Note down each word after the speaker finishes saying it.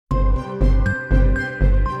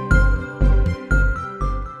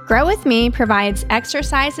Grow With Me provides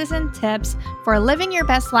exercises and tips for living your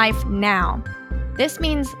best life now. This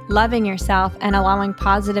means loving yourself and allowing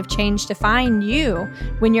positive change to find you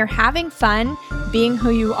when you're having fun being who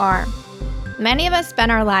you are. Many of us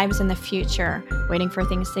spend our lives in the future, waiting for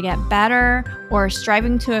things to get better or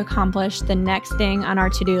striving to accomplish the next thing on our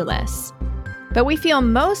to-do list. But we feel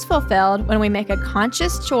most fulfilled when we make a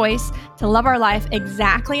conscious choice to love our life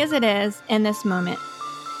exactly as it is in this moment.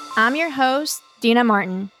 I'm your host, Dena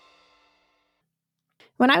Martin.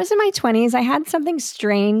 When I was in my 20s, I had something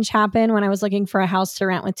strange happen when I was looking for a house to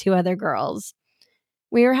rent with two other girls.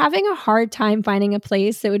 We were having a hard time finding a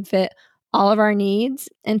place that would fit all of our needs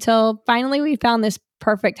until finally we found this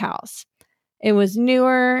perfect house. It was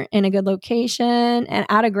newer, in a good location, and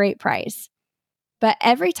at a great price. But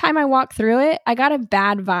every time I walked through it, I got a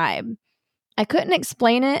bad vibe. I couldn't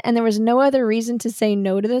explain it, and there was no other reason to say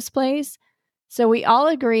no to this place. So we all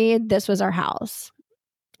agreed this was our house.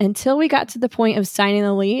 Until we got to the point of signing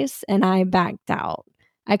the lease and I backed out.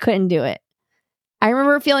 I couldn't do it. I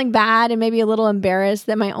remember feeling bad and maybe a little embarrassed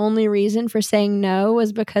that my only reason for saying no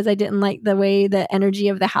was because I didn't like the way the energy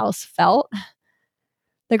of the house felt.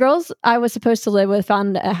 The girls I was supposed to live with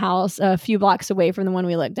found a house a few blocks away from the one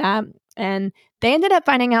we looked at, and they ended up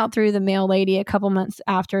finding out through the mail lady a couple months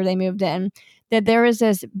after they moved in that there was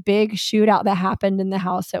this big shootout that happened in the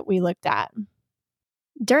house that we looked at.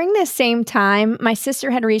 During this same time, my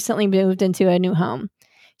sister had recently moved into a new home.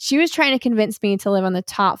 She was trying to convince me to live on the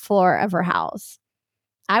top floor of her house.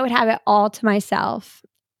 I would have it all to myself.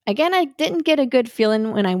 Again, I didn't get a good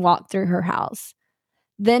feeling when I walked through her house.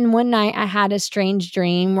 Then one night I had a strange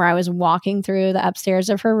dream where I was walking through the upstairs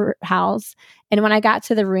of her house. And when I got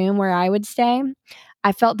to the room where I would stay,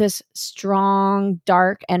 I felt this strong,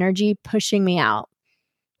 dark energy pushing me out.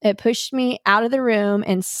 It pushed me out of the room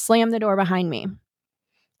and slammed the door behind me.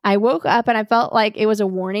 I woke up and I felt like it was a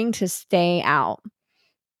warning to stay out.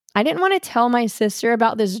 I didn't want to tell my sister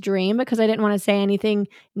about this dream because I didn't want to say anything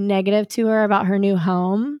negative to her about her new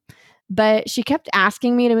home, but she kept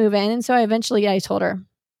asking me to move in, and so I told her.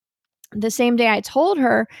 The same day I told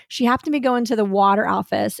her, she happened to be going to the water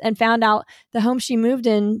office and found out the home she moved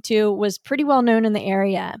into was pretty well known in the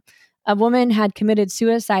area. A woman had committed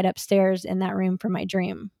suicide upstairs in that room from my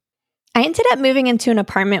dream. I ended up moving into an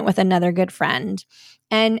apartment with another good friend,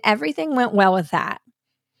 and everything went well with that.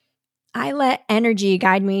 I let energy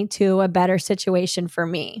guide me to a better situation for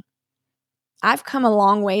me. I've come a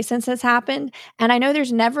long way since this happened, and I know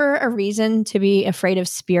there's never a reason to be afraid of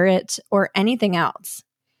spirits or anything else.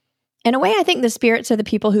 In a way, I think the spirits of the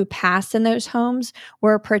people who passed in those homes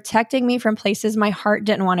were protecting me from places my heart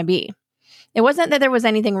didn't want to be. It wasn't that there was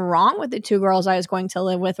anything wrong with the two girls I was going to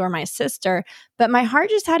live with or my sister, but my heart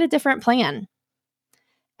just had a different plan.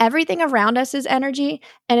 Everything around us is energy,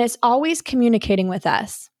 and it's always communicating with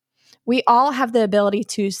us. We all have the ability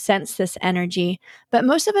to sense this energy, but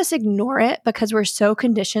most of us ignore it because we're so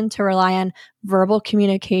conditioned to rely on verbal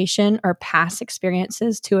communication or past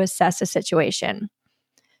experiences to assess a situation.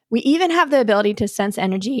 We even have the ability to sense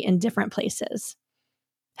energy in different places.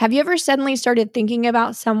 Have you ever suddenly started thinking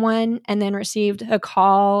about someone and then received a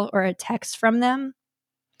call or a text from them?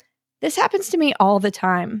 This happens to me all the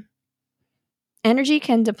time. Energy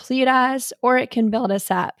can deplete us or it can build us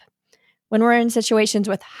up. When we're in situations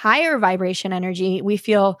with higher vibration energy, we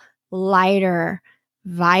feel lighter,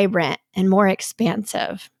 vibrant, and more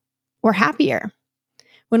expansive. We're happier.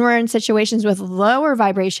 When we're in situations with lower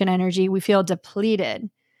vibration energy, we feel depleted.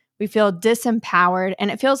 We feel disempowered, and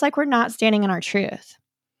it feels like we're not standing in our truth.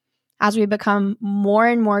 As we become more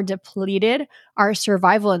and more depleted, our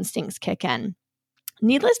survival instincts kick in.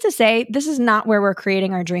 Needless to say, this is not where we're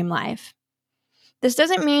creating our dream life. This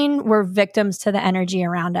doesn't mean we're victims to the energy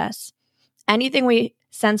around us. Anything we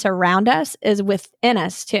sense around us is within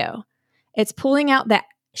us too. It's pulling out the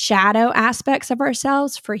shadow aspects of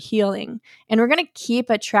ourselves for healing. And we're going to keep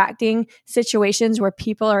attracting situations where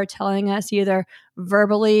people are telling us either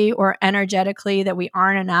verbally or energetically that we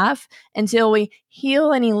aren't enough until we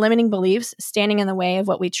heal any limiting beliefs standing in the way of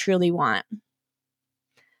what we truly want.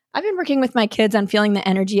 I've been working with my kids on feeling the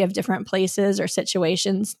energy of different places or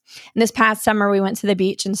situations. And this past summer, we went to the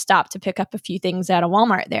beach and stopped to pick up a few things at a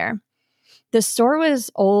Walmart there. The store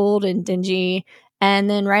was old and dingy. And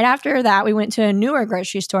then right after that, we went to a newer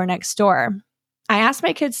grocery store next door. I asked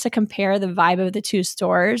my kids to compare the vibe of the two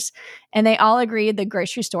stores, and they all agreed the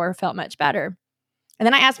grocery store felt much better. And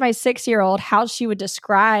then I asked my 6-year-old how she would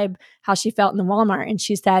describe how she felt in the Walmart, and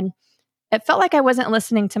she said, "It felt like I wasn't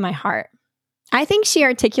listening to my heart." I think she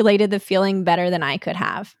articulated the feeling better than I could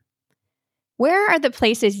have. Where are the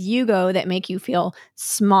places you go that make you feel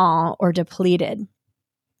small or depleted?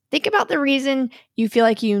 Think about the reason you feel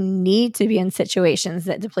like you need to be in situations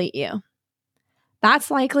that deplete you.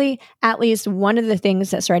 That's likely at least one of the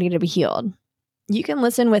things that's ready to be healed. You can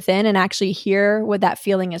listen within and actually hear what that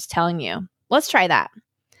feeling is telling you. Let's try that.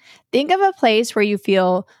 Think of a place where you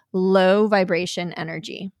feel low vibration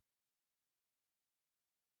energy.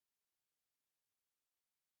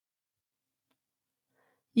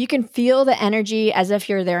 You can feel the energy as if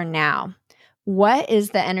you're there now. What is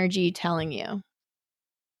the energy telling you?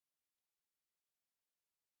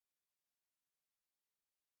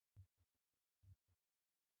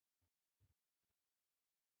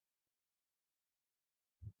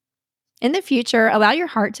 In the future, allow your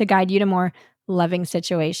heart to guide you to more loving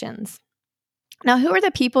situations. Now, who are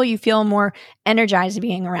the people you feel more energized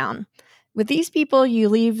being around? With these people, you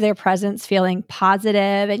leave their presence feeling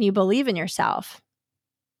positive and you believe in yourself.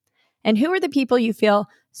 And who are the people you feel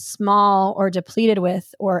small or depleted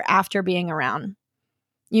with or after being around?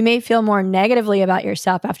 You may feel more negatively about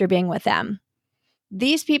yourself after being with them.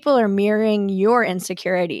 These people are mirroring your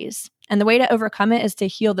insecurities. And the way to overcome it is to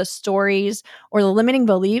heal the stories or the limiting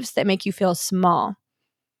beliefs that make you feel small.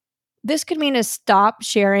 This could mean to stop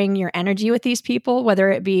sharing your energy with these people, whether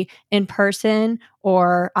it be in person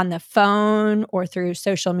or on the phone or through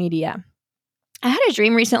social media. I had a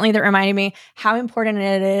dream recently that reminded me how important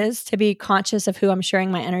it is to be conscious of who I'm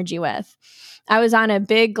sharing my energy with. I was on a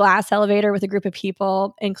big glass elevator with a group of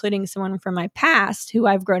people, including someone from my past who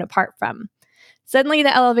I've grown apart from. Suddenly,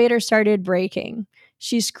 the elevator started braking.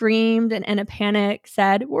 She screamed and in a panic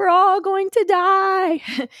said, "We're all going to die."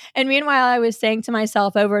 And meanwhile, I was saying to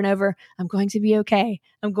myself over and over, "I'm going to be okay.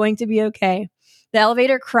 I'm going to be okay." The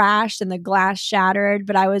elevator crashed and the glass shattered,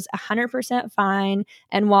 but I was 100% fine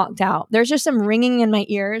and walked out. There's just some ringing in my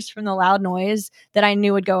ears from the loud noise that I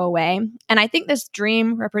knew would go away. And I think this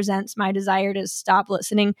dream represents my desire to stop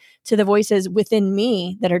listening to the voices within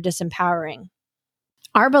me that are disempowering.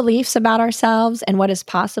 Our beliefs about ourselves and what is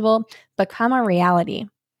possible become a reality.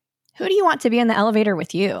 Who do you want to be in the elevator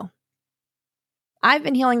with you? I've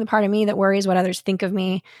been healing the part of me that worries what others think of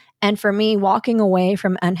me. And for me, walking away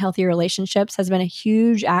from unhealthy relationships has been a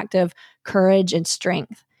huge act of courage and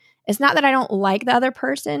strength. It's not that I don't like the other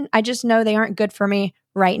person, I just know they aren't good for me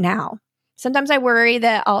right now. Sometimes I worry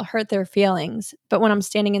that I'll hurt their feelings, but when I'm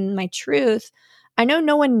standing in my truth, I know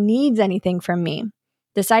no one needs anything from me.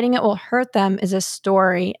 Deciding it will hurt them is a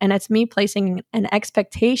story, and it's me placing an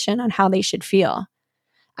expectation on how they should feel.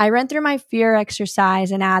 I run through my fear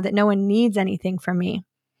exercise and add that no one needs anything from me.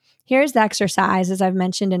 Here's the exercise, as I've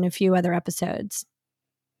mentioned in a few other episodes.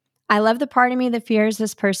 I love the part of me that fears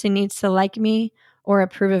this person needs to like me or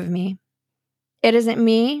approve of me. It isn't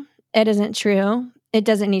me. It isn't true. It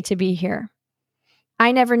doesn't need to be here.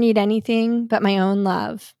 I never need anything but my own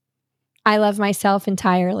love. I love myself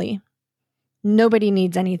entirely. Nobody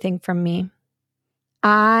needs anything from me.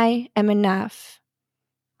 I am enough.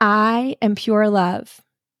 I am pure love.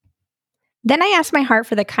 Then I ask my heart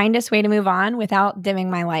for the kindest way to move on without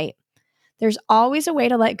dimming my light. There's always a way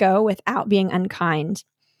to let go without being unkind.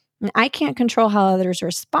 And I can't control how others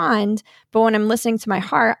respond, but when I'm listening to my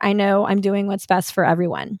heart, I know I'm doing what's best for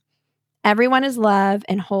everyone. Everyone is love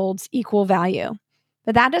and holds equal value.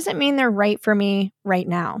 But that doesn't mean they're right for me right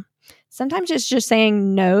now. Sometimes it's just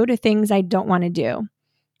saying no to things I don't want to do.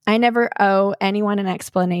 I never owe anyone an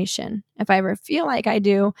explanation. If I ever feel like I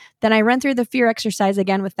do, then I run through the fear exercise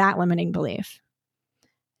again with that limiting belief.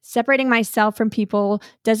 Separating myself from people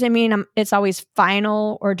doesn't mean it's always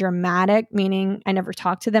final or dramatic, meaning I never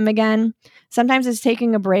talk to them again. Sometimes it's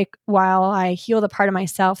taking a break while I heal the part of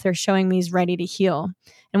myself they're showing me is ready to heal.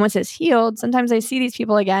 And once it's healed, sometimes I see these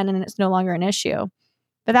people again and it's no longer an issue.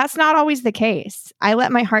 But that's not always the case. I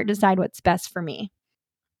let my heart decide what's best for me.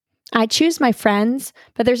 I choose my friends,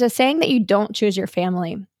 but there's a saying that you don't choose your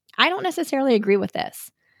family. I don't necessarily agree with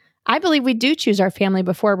this. I believe we do choose our family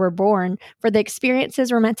before we're born for the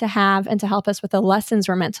experiences we're meant to have and to help us with the lessons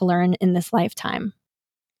we're meant to learn in this lifetime.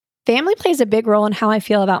 Family plays a big role in how I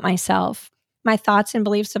feel about myself, my thoughts and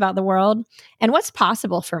beliefs about the world, and what's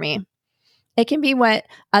possible for me. It can be what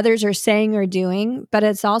others are saying or doing, but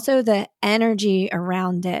it's also the energy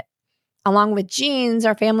around it. Along with genes,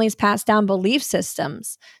 our families pass down belief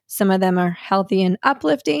systems. Some of them are healthy and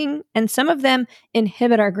uplifting, and some of them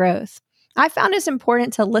inhibit our growth. I found it's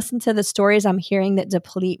important to listen to the stories I'm hearing that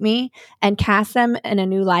deplete me and cast them in a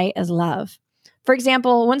new light as love. For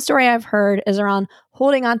example, one story I've heard is around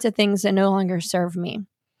holding on to things that no longer serve me.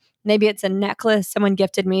 Maybe it's a necklace someone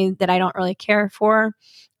gifted me that I don't really care for,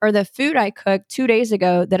 or the food I cooked 2 days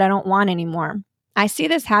ago that I don't want anymore. I see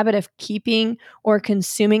this habit of keeping or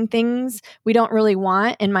consuming things we don't really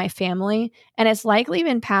want in my family, and it's likely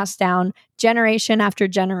been passed down generation after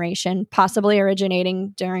generation, possibly originating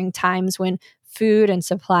during times when food and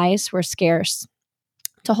supplies were scarce.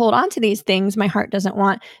 To hold on to these things my heart doesn't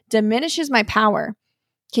want diminishes my power.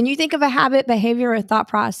 Can you think of a habit, behavior, or thought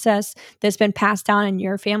process that's been passed down in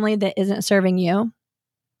your family that isn't serving you?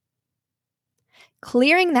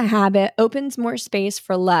 Clearing the habit opens more space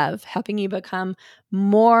for love, helping you become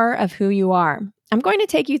more of who you are. I'm going to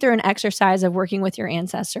take you through an exercise of working with your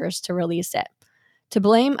ancestors to release it. To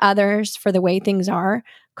blame others for the way things are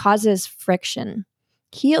causes friction.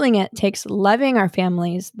 Healing it takes loving our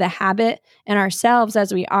families, the habit, and ourselves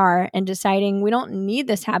as we are, and deciding we don't need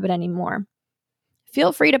this habit anymore.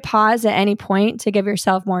 Feel free to pause at any point to give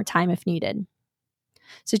yourself more time if needed.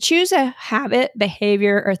 So choose a habit,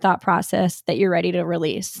 behavior, or thought process that you're ready to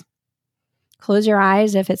release. Close your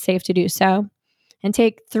eyes if it's safe to do so, and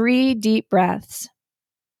take 3 deep breaths.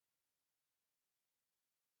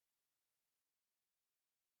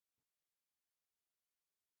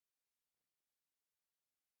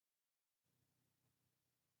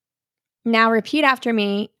 Now repeat after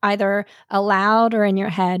me, either aloud or in your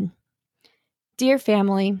head. Dear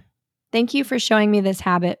family, thank you for showing me this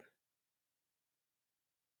habit.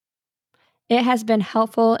 It has been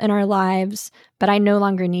helpful in our lives, but I no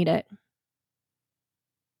longer need it.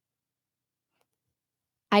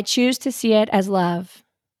 I choose to see it as love.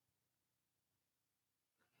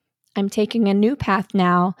 I'm taking a new path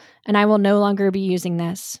now, and I will no longer be using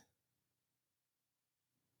this.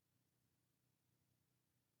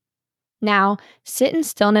 Now, sit in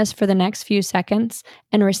stillness for the next few seconds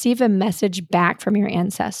and receive a message back from your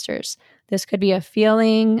ancestors. This could be a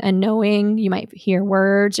feeling, a knowing, you might hear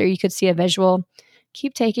words, or you could see a visual.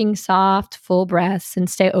 Keep taking soft, full breaths and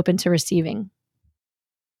stay open to receiving.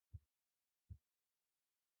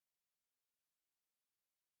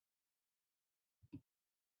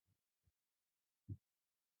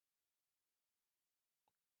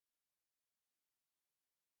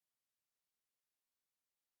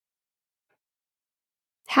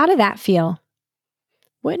 How did that feel?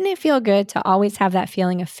 Wouldn't it feel good to always have that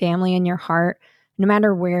feeling of family in your heart, no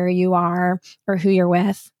matter where you are or who you're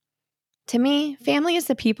with? To me, family is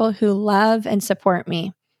the people who love and support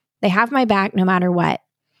me. They have my back no matter what,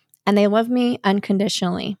 and they love me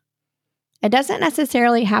unconditionally. It doesn't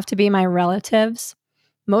necessarily have to be my relatives.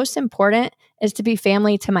 Most important is to be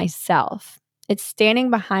family to myself. It's standing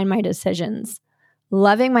behind my decisions,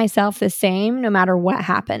 loving myself the same no matter what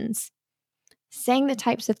happens, saying the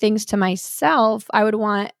types of things to myself I would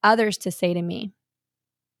want others to say to me.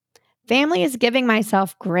 Family is giving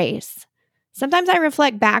myself grace. Sometimes I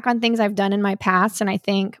reflect back on things I've done in my past and I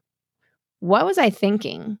think, what was I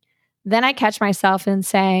thinking? Then I catch myself and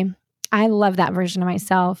say, I love that version of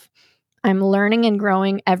myself. I'm learning and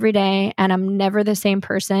growing every day, and I'm never the same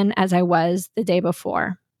person as I was the day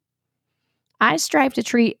before. I strive to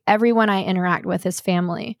treat everyone I interact with as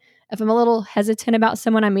family. If I'm a little hesitant about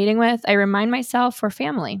someone I'm meeting with, I remind myself we're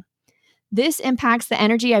family. This impacts the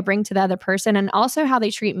energy I bring to the other person and also how they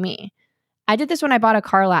treat me. I did this when I bought a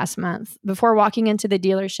car last month. Before walking into the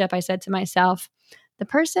dealership, I said to myself, the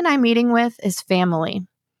person I'm meeting with is family.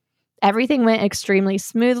 Everything went extremely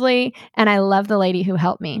smoothly, and I love the lady who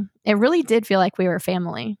helped me. It really did feel like we were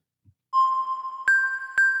family.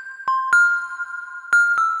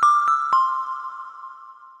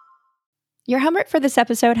 Your homework for this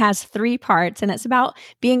episode has 3 parts, and it's about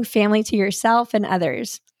being family to yourself and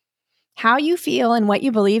others. How you feel and what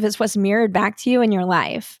you believe is what's mirrored back to you in your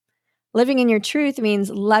life. Living in your truth means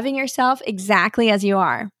loving yourself exactly as you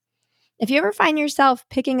are. If you ever find yourself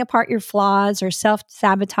picking apart your flaws or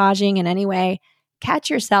self-sabotaging in any way, catch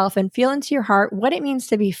yourself and feel into your heart what it means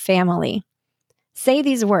to be family. Say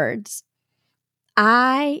these words: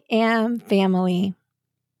 I am family.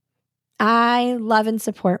 I love and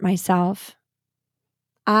support myself.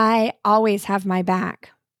 I always have my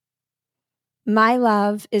back. My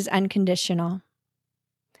love is unconditional.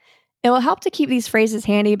 It will help to keep these phrases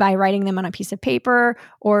handy by writing them on a piece of paper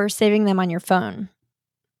or saving them on your phone.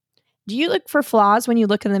 Do you look for flaws when you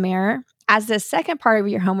look in the mirror? As the second part of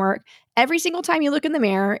your homework, every single time you look in the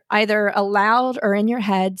mirror, either aloud or in your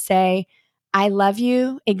head, say, I love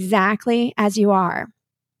you exactly as you are.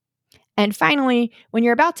 And finally, when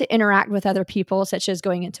you're about to interact with other people, such as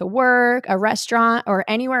going into work, a restaurant, or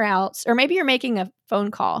anywhere else, or maybe you're making a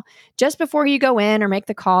phone call, just before you go in or make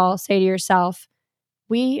the call, say to yourself,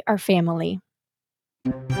 we are family.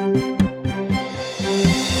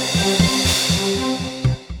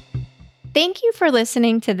 Thank you for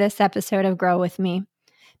listening to this episode of Grow With Me.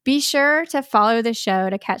 Be sure to follow the show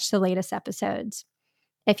to catch the latest episodes.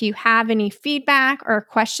 If you have any feedback or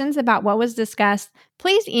questions about what was discussed,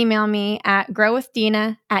 please email me at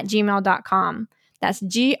growwithdena@gmail.com. That's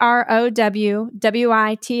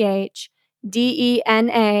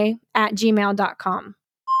growwithdena@gmail.com.